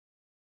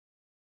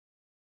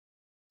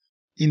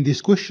In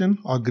this question,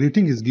 a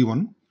grating is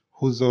given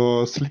whose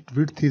slit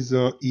width is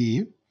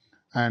A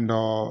and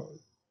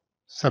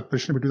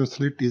separation between the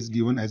slit is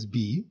given as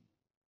B.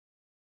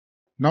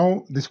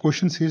 Now this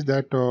question says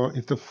that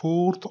if the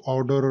fourth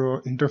order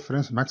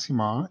interference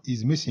maxima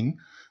is missing,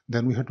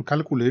 then we have to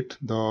calculate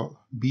the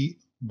B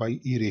by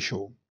E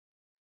ratio.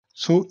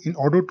 So in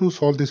order to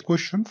solve this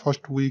question,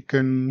 first we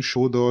can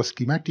show the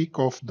schematic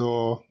of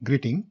the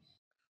grating,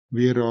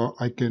 where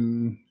I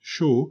can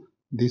show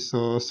this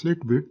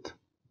slit width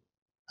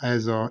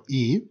as A,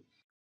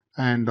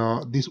 and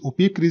this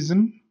opaque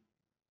region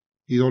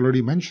is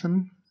already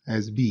mentioned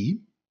as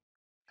B.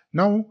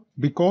 Now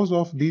because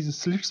of these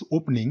slits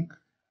opening,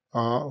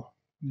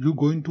 you're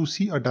going to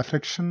see a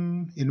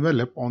diffraction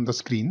envelope on the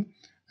screen,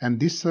 and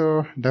this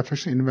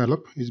diffraction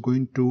envelope is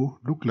going to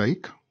look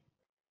like,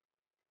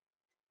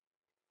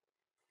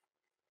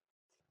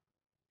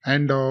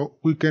 and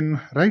we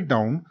can write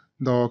down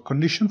the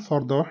condition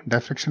for the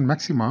diffraction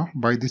maxima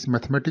by this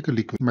mathematical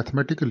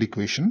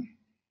equation.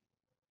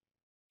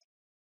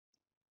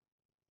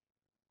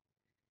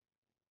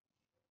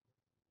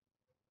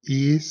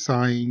 A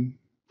sine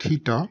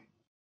theta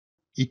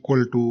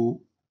equal to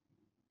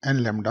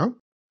n lambda,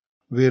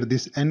 where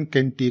this n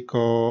can take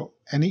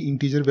any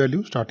integer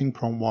value starting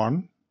from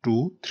 1,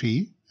 2,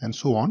 3 and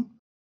so on,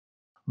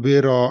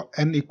 where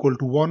n equal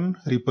to 1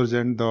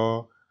 represent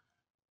the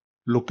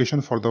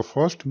location for the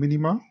first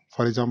minima.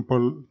 For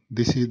example,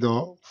 this is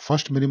the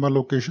first minima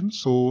location,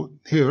 so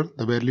here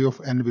the value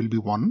of n will be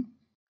 1.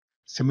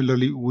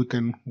 Similarly, we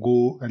can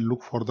go and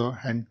look for the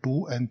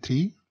n2 and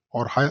 3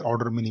 or higher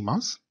order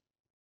minimas.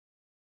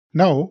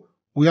 Now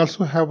we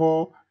also have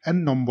a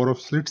n number of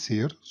slits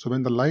here, so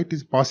when the light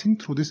is passing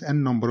through this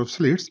n number of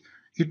slits,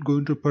 it's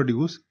going to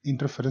produce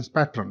interference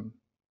pattern,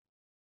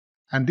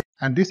 and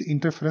this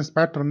interference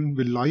pattern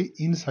will lie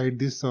inside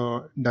this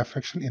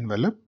diffraction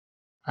envelope,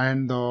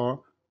 and the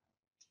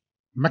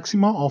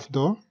maxima of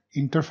the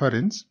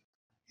interference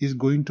is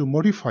going to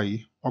modify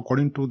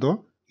according to the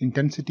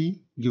intensity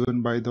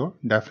given by the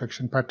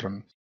diffraction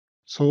pattern.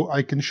 So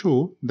I can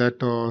show that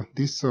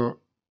this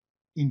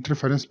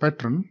interference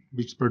pattern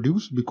which is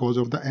produced because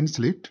of the n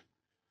slit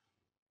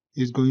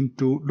is going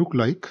to look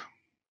like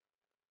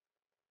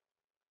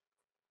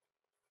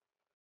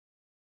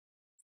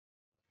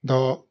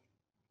the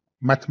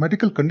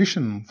mathematical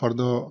condition for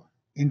the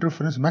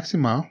interference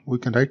maxima. We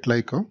can write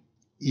like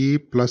A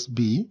plus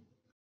B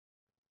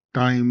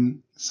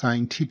times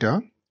sine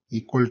theta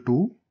equal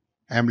to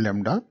m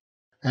lambda,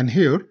 and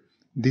here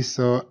this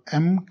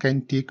m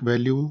can take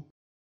value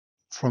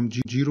from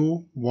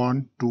 0,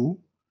 1, 2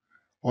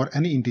 or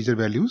any integer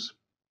values,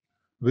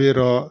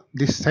 where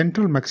this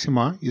central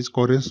maxima is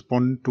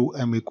correspond to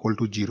m equal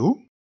to 0.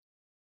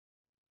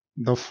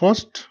 The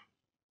first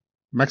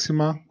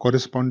maxima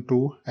correspond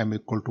to m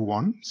equal to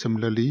 1.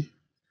 Similarly,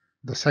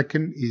 the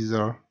second is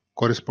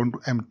correspond to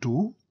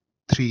m2,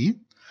 3.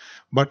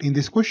 But in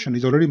this question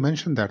is already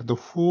mentioned that the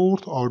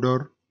fourth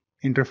order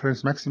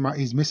interference maxima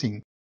is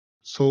missing.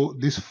 So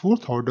this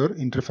fourth order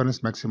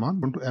interference maxima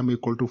to m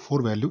equal to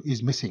 4 value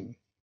is missing.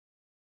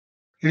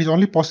 It is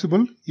only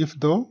possible if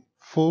the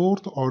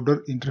fourth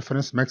order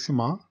interference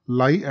maxima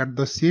lie at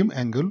the same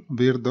angle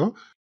where the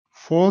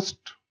first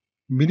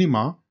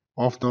minima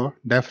of the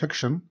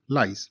diffraction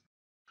lies.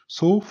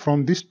 So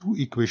from these two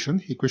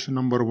equations, equation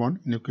number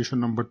 1 and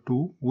equation number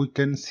 2, we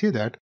can say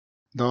that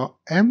the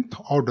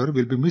mth order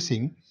will be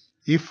missing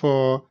if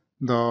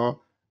the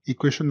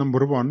equation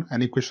number 1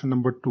 and equation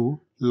number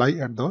 2 lie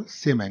at the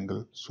same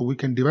angle. So we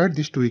can divide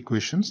these two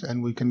equations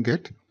and we can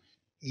get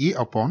A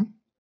upon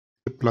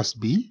A plus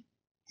B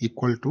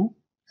equal to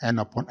n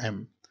upon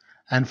m.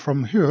 And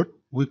from here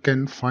we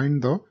can find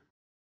the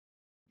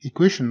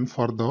equation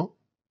for the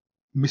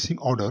missing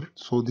order.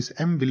 So this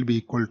m will be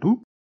equal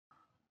to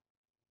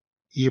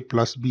A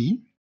plus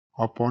B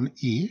upon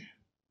A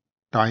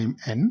time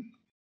n,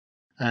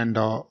 and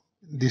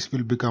this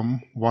will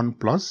become 1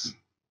 plus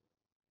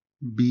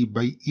B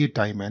by A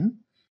time n.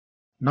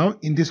 Now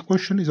in this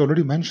question is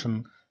already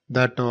mentioned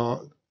that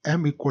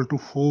m equal to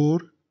 4,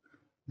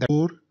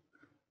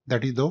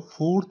 that is the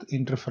fourth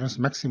interference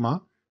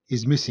maxima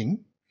is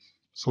missing.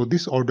 So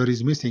this order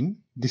is missing.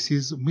 This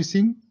is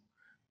missing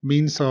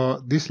means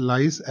this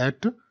lies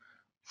at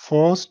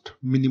first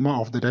minima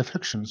of the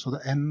diffraction, so the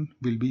n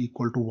will be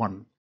equal to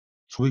 1.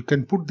 So we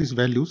can put these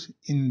values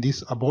in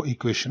this above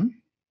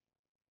equation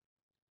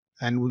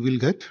and we will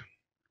get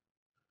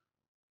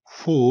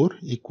 4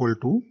 equal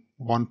to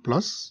 1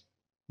 plus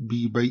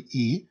B by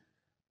A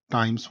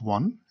times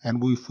 1,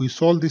 and if we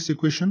solve these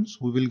equations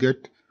we will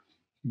get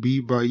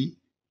B by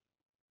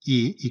A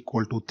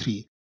equal to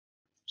 3.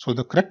 So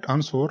the correct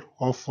answer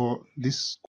of this